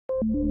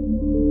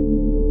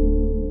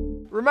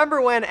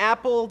Remember when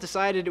Apple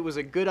decided it was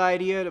a good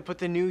idea to put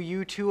the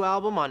new U2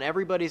 album on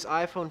everybody's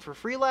iPhone for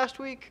free last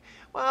week?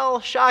 Well,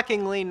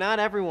 shockingly, not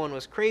everyone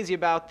was crazy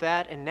about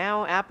that, and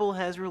now Apple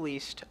has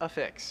released a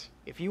fix.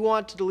 If you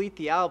want to delete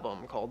the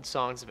album, called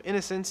Songs of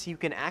Innocence, you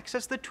can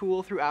access the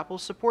tool through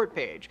Apple's support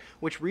page,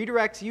 which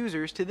redirects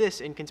users to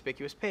this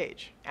inconspicuous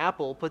page.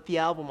 Apple put the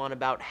album on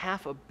about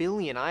 500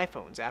 million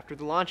iPhones after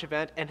the launch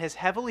event and has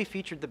heavily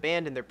featured the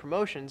band in their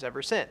promotions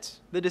ever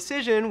since. The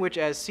decision, which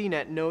as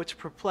CNET notes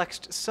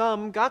perplexed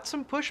some, got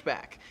some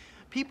pushback.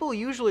 People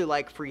usually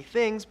like free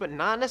things, but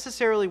not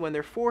necessarily when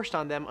they're forced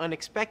on them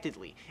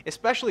unexpectedly,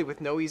 especially with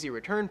no easy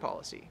return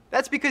policy.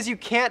 That's because you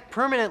can't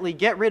permanently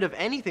get rid of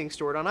anything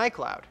stored on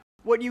iCloud.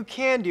 What you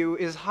can do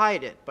is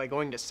hide it by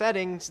going to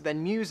Settings,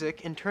 then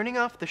Music, and turning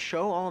off the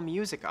Show All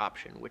Music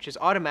option, which is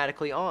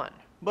automatically on.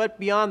 But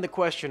beyond the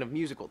question of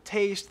musical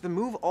taste, the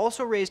move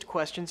also raised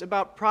questions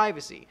about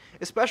privacy,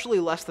 especially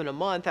less than a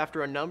month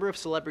after a number of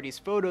celebrities'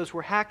 photos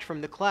were hacked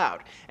from the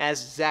cloud, as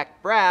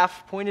Zach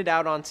Braff pointed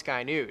out on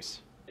Sky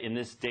News. In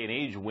this day and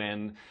age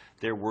when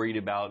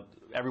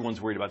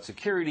everyone's worried about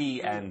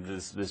security and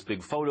this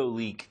big photo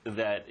leak,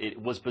 that it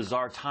was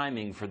bizarre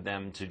timing for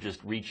them to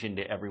just reach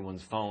into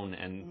everyone's phone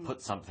and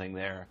put something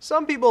there.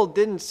 Some people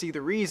didn't see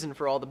the reason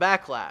for all the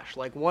backlash,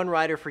 like one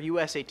writer for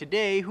USA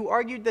Today who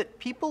argued that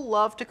people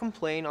love to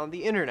complain on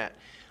the internet.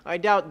 I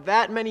doubt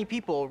that many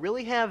people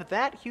really have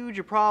that huge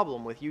a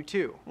problem with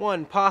U2.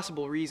 One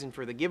possible reason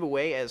for the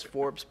giveaway, as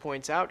Forbes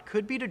points out,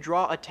 could be to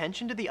draw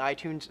attention to the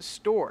iTunes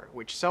Store,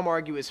 which some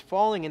argue is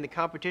falling in the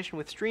competition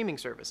with streaming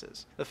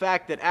services. The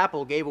fact that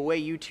Apple gave away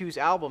U2's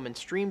album and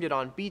streamed it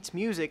on Beats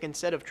Music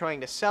instead of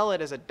trying to sell it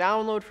as a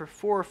download for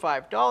 $4 or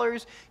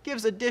 $5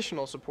 gives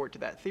additional support to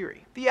that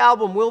theory. The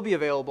album will be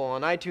available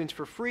on iTunes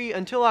for free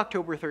until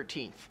October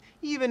 13th,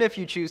 even if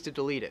you choose to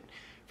delete it.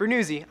 For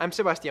Newsy, I'm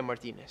Sebastian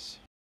Martinez.